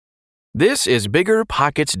This is Bigger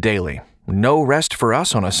Pockets Daily. No rest for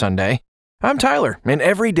us on a Sunday. I'm Tyler, and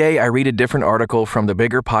every day I read a different article from the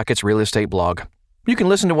Bigger Pockets real estate blog. You can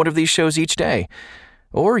listen to one of these shows each day,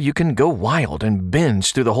 or you can go wild and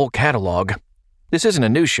binge through the whole catalog. This isn't a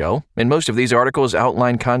new show, and most of these articles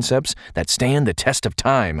outline concepts that stand the test of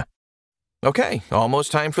time. Okay,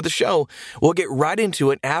 almost time for the show. We'll get right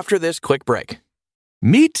into it after this quick break.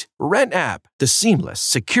 Meet RentApp, the seamless,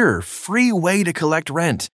 secure, free way to collect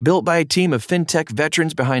rent. Built by a team of fintech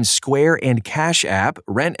veterans behind Square and Cash App,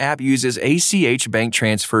 RentApp uses ACH bank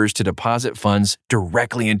transfers to deposit funds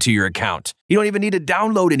directly into your account. You don't even need to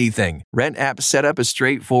download anything. RentApp setup is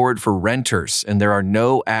straightforward for renters, and there are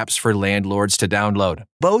no apps for landlords to download.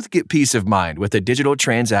 Both get peace of mind with a digital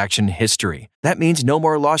transaction history. That means no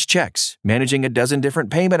more lost checks, managing a dozen different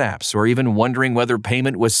payment apps, or even wondering whether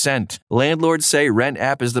payment was sent. Landlords say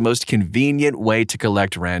RentApp is the most convenient way to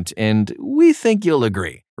collect rent, and we think you'll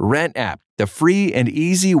agree. RentApp, the free and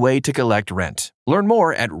easy way to collect rent. Learn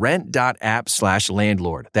more at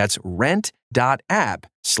rent.app/landlord. That's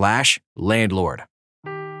rent.app/landlord.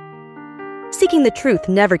 Seeking the truth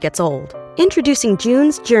never gets old. Introducing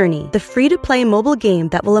June's Journey, the free-to-play mobile game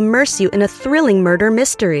that will immerse you in a thrilling murder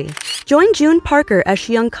mystery. Join June Parker as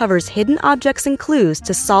she uncovers hidden objects and clues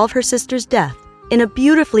to solve her sister's death in a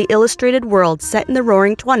beautifully illustrated world set in the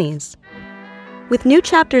Roaring '20s. With new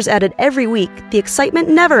chapters added every week, the excitement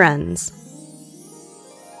never ends.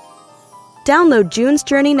 Download June's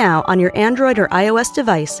Journey now on your Android or iOS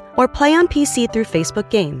device, or play on PC through Facebook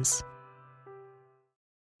Games.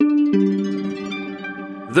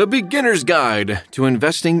 The Beginner's Guide to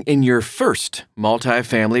Investing in Your First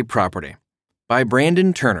Multifamily Property by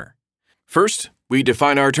Brandon Turner. First, we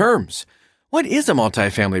define our terms. What is a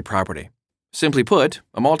multifamily property? Simply put,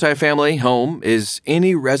 a multifamily home is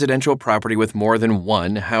any residential property with more than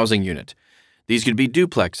one housing unit. These could be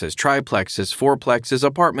duplexes, triplexes, fourplexes,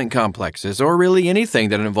 apartment complexes, or really anything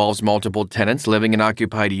that involves multiple tenants living in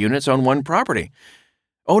occupied units on one property.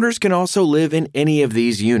 Owners can also live in any of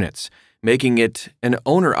these units, making it an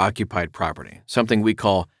owner-occupied property, something we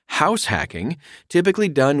call house hacking, typically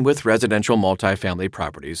done with residential multifamily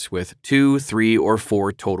properties with 2, 3, or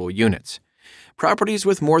 4 total units. Properties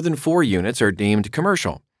with more than 4 units are deemed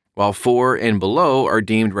commercial, while 4 and below are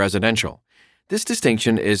deemed residential. This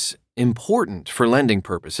distinction is important for lending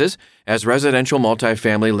purposes, as residential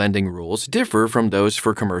multifamily lending rules differ from those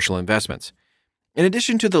for commercial investments. In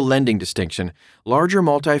addition to the lending distinction, larger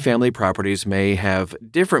multifamily properties may have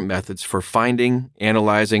different methods for finding,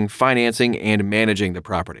 analyzing, financing, and managing the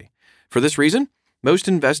property. For this reason, most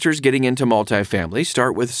investors getting into multifamily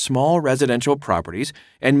start with small residential properties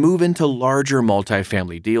and move into larger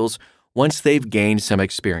multifamily deals once they've gained some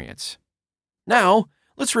experience. Now,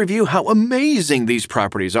 let's review how amazing these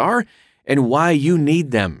properties are and why you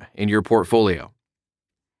need them in your portfolio.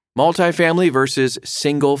 Multifamily versus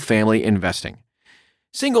single-family investing.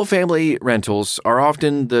 Single-family rentals are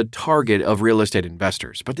often the target of real estate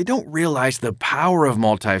investors, but they don't realize the power of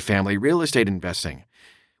multifamily real estate investing.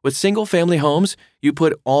 With single-family homes, you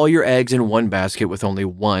put all your eggs in one basket with only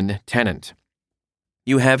one tenant.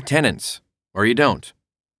 You have tenants, or you don't.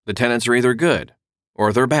 The tenants are either good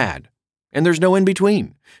or they're bad, and there's no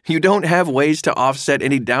in-between. You don't have ways to offset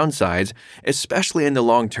any downsides, especially in the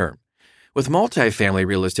long term. With multifamily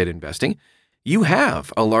real estate investing, you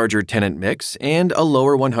have a larger tenant mix and a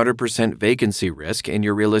lower 100% vacancy risk in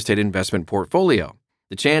your real estate investment portfolio.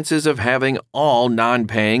 The chances of having all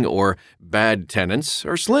non-paying or bad tenants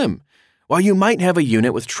are slim. While you might have a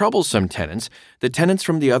unit with troublesome tenants, the tenants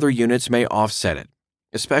from the other units may offset it,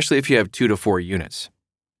 especially if you have 2 to 4 units.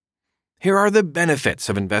 Here are the benefits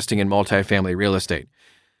of investing in multifamily real estate.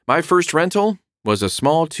 My first rental was a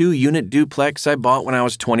small 2-unit duplex I bought when I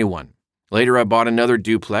was 21. Later, I bought another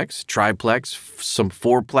duplex, triplex, some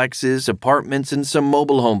fourplexes, apartments, and some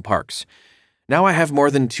mobile home parks. Now I have more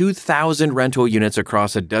than 2,000 rental units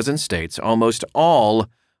across a dozen states, almost all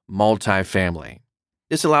multifamily.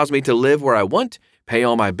 This allows me to live where I want, pay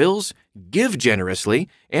all my bills, give generously,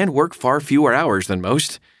 and work far fewer hours than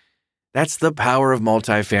most. That's the power of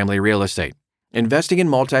multifamily real estate. Investing in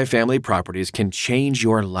multifamily properties can change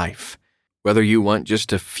your life. Whether you want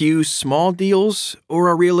just a few small deals or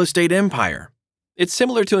a real estate empire. It's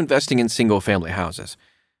similar to investing in single-family houses,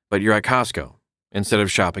 but you're at Costco instead of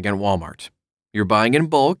shopping at Walmart. You're buying in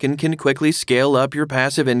bulk and can quickly scale up your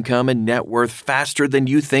passive income and net worth faster than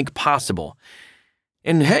you think possible.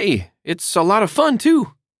 And hey, it's a lot of fun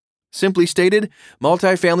too. Simply stated,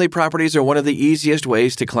 multifamily properties are one of the easiest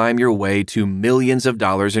ways to climb your way to millions of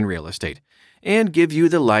dollars in real estate and give you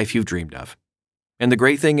the life you've dreamed of. And the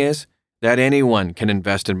great thing is, that anyone can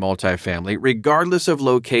invest in multifamily, regardless of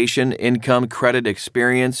location, income, credit,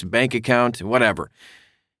 experience, bank account, whatever,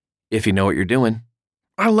 if you know what you're doing.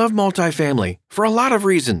 I love multifamily for a lot of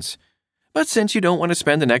reasons. But since you don't want to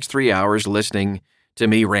spend the next 3 hours listening to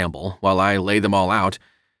me ramble while I lay them all out,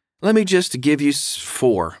 let me just give you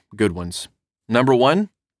 4 good ones. Number 1,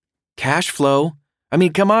 cash flow.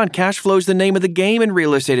 Come on, cash flow is the name of the game in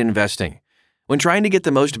real estate investing. When trying to get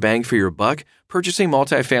the most bang for your buck, purchasing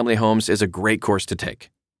multifamily homes is a great course to take.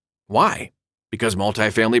 Why? Because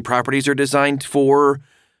multifamily properties are designed for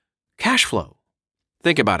cash flow.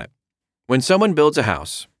 Think about it. When someone builds a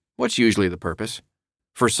house, what's usually the purpose?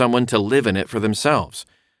 For someone to live in it for themselves.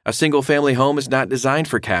 A single-family home is not designed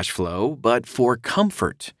for cash flow, but for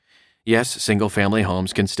comfort. Yes, single-family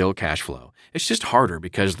homes can still cash flow. It's just harder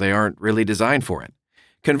because they aren't really designed for it.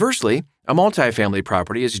 Conversely, a multifamily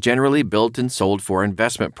property is generally built and sold for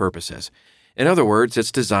investment purposes. In other words,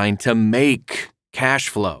 it's designed to make cash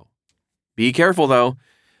flow. Be careful, though.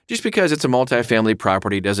 Just because it's a multifamily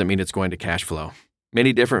property doesn't mean it's going to cash flow.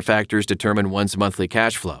 Many different factors determine one's monthly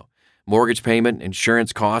cash flow. Mortgage payment,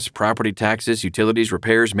 insurance costs, property taxes, utilities,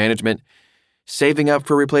 repairs, management, saving up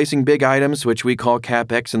for replacing big items, which we call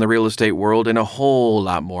CapEx in the real estate world, and a whole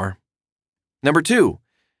lot more. Number 2,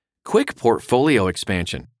 quick portfolio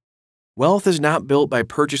expansion. Wealth is not built by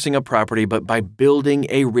purchasing a property, but by building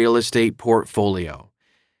a real estate portfolio.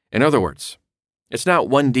 In other words, it's not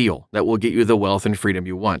one deal that will get you the wealth and freedom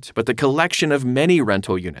you want, but the collection of many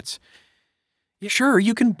rental units. Sure,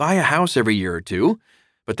 you can buy a house every year or 2,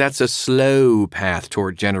 but that's a slow path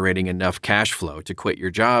toward generating enough cash flow to quit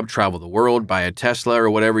your job, travel the world, buy a Tesla, or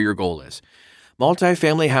whatever your goal is.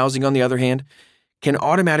 Multifamily housing, on the other hand, can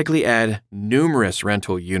automatically add numerous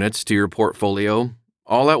rental units to your portfolio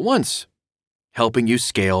all at once, helping you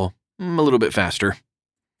scale a little bit faster.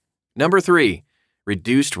 Number 3,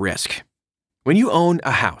 reduced risk. When you own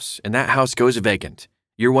a house and that house goes vacant,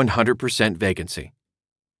 you're 100% vacancy,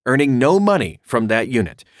 earning no money from that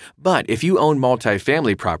unit. But if you own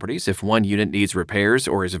multifamily properties, if one unit needs repairs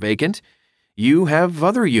or is vacant, you have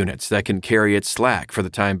other units that can carry its slack for the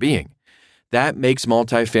time being. That makes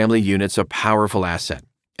multifamily units a powerful asset,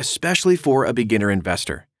 especially for a beginner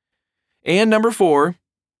investor. And number 4,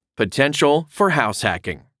 potential for house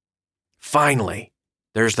hacking. Finally,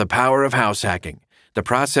 there's the power of house hacking, the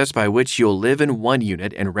process by which you'll live in one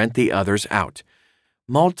unit and rent the others out.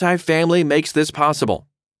 Multifamily makes this possible.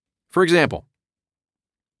 For example,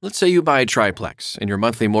 let's say you buy a triplex and your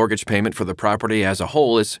monthly mortgage payment for the property as a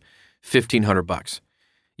whole is $1,500.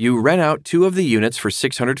 You rent out 2 of the units for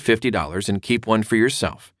 $650 and keep one for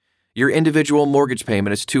yourself. Your individual mortgage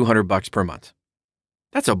payment is $200 per month.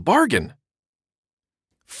 That's a bargain.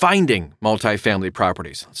 Finding multifamily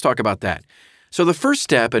properties. Let's talk about that. So the first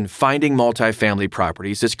step in finding multifamily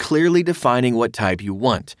properties is clearly defining what type you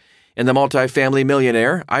want. In the Multifamily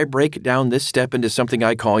Millionaire, I break down this step into something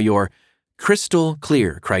I call your crystal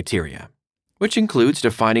clear criteria, which includes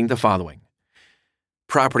defining the following.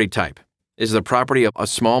 Property type. Is the property a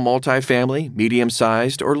small multifamily,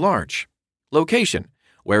 medium-sized, or large? Location.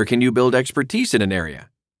 Where can you build expertise in an area?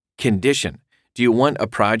 Condition. Do you want a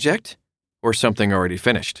project or something already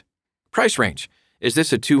finished? Price range. Is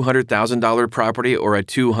this a $200,000 property or a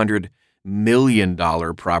 $200 million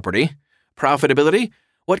property? Profitability.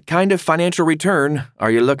 What kind of financial return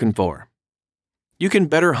are you looking for? You can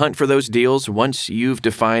better hunt for those deals once you've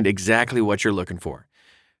defined exactly what you're looking for.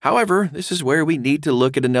 However, this is where we need to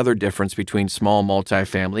look at another difference between small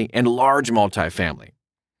multifamily and large multifamily.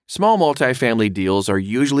 Small multifamily deals are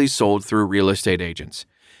usually sold through real estate agents.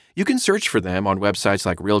 You can search for them on websites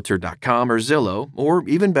like Realtor.com or Zillow, or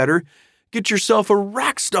even better, get yourself a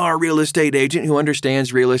rockstar real estate agent who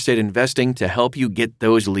understands real estate investing to help you get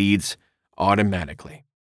those leads automatically.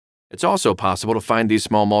 It's also possible to find these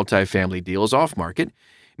small multifamily deals off-market,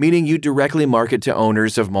 meaning you directly market to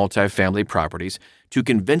owners of multifamily properties to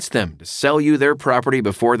convince them to sell you their property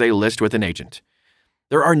before they list with an agent.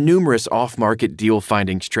 There are numerous off-market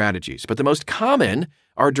deal-finding strategies, but the most common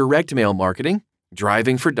are direct mail marketing,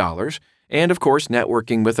 driving for dollars, and of course,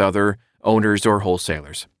 networking with other owners or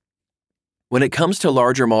wholesalers. When it comes to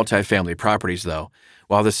larger multifamily properties, though,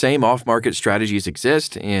 while the same off-market strategies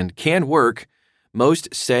exist and can work,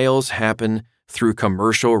 most sales happen through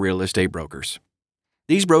commercial real estate brokers.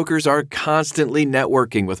 These brokers are constantly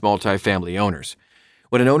networking with multifamily owners.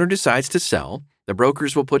 When an owner decides to sell, the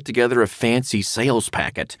brokers will put together a fancy sales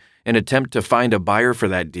packet and attempt to find a buyer for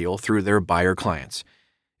that deal through their buyer clients.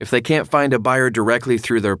 If they can't find a buyer directly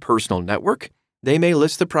through their personal network, they may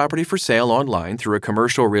list the property for sale online through a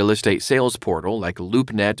commercial real estate sales portal like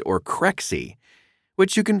LoopNet or Crexi,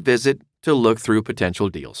 which you can visit to look through potential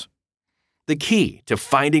deals. The key to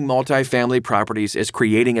finding multifamily properties is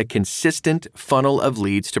creating a consistent funnel of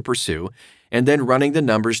leads to pursue and then running the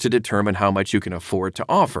numbers to determine how much you can afford to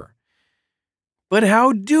offer. But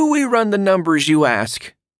how do we run the numbers, you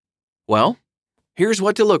ask? Well, here's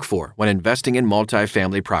what to look for when investing in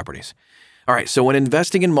multifamily properties. All right, so when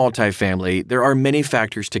investing in multifamily, there are many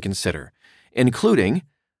factors to consider, including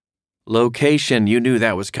location. You knew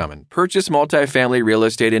that was coming. Purchase multifamily real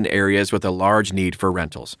estate in areas with a large need for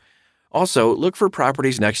rentals. Also, look for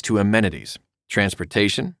properties next to amenities,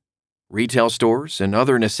 transportation, retail stores, and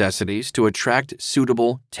other necessities to attract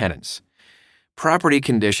suitable tenants. Property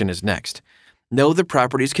condition is next. Know the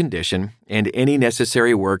property's condition and any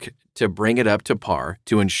necessary work to bring it up to par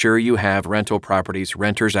to ensure you have rental properties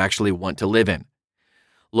renters actually want to live in.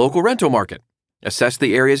 Local rental market. Assess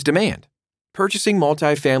the area's demand. Purchasing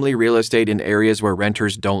multifamily real estate in areas where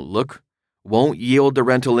renters won't yield the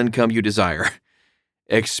rental income you desire.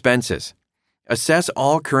 Expenses. Assess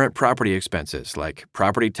all current property expenses like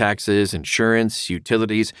property taxes, insurance,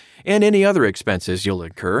 utilities, and any other expenses you'll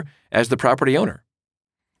incur as the property owner.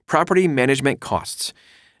 Property management costs.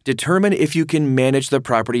 Determine if you can manage the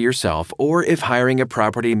property yourself or if hiring a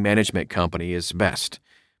property management company is best.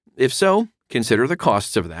 If so, consider the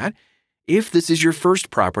costs of that. If this is your first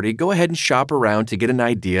property, go ahead and shop around to get an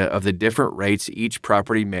idea of the different rates each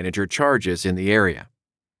property manager charges in the area.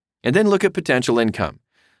 And then look at potential income.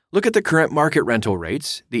 Look at the current market rental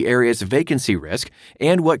rates, the area's vacancy risk,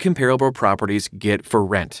 and what comparable properties get for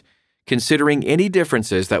rent, considering any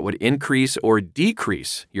differences that would increase or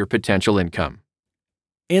decrease your potential income.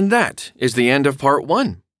 And that is the end of Part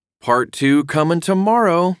 1. Part 2 coming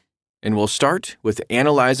tomorrow, and we'll start with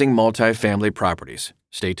analyzing multifamily properties.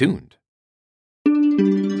 Stay tuned.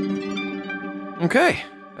 Okay,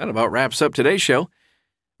 that about wraps up today's show.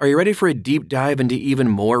 Are you ready for a deep dive into even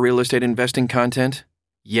more real estate investing content?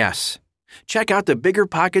 Yes. Check out the Bigger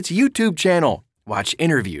Pockets YouTube channel. Watch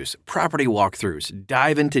interviews, property walkthroughs,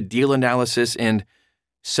 dive into deal analysis, and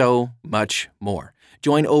so much more.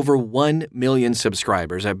 Join over 1 million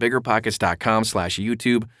subscribers at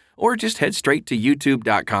biggerpockets.com/YouTube or just head straight to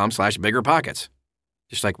youtube.com/biggerpockets.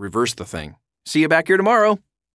 Just like reverse the thing. See you back here tomorrow.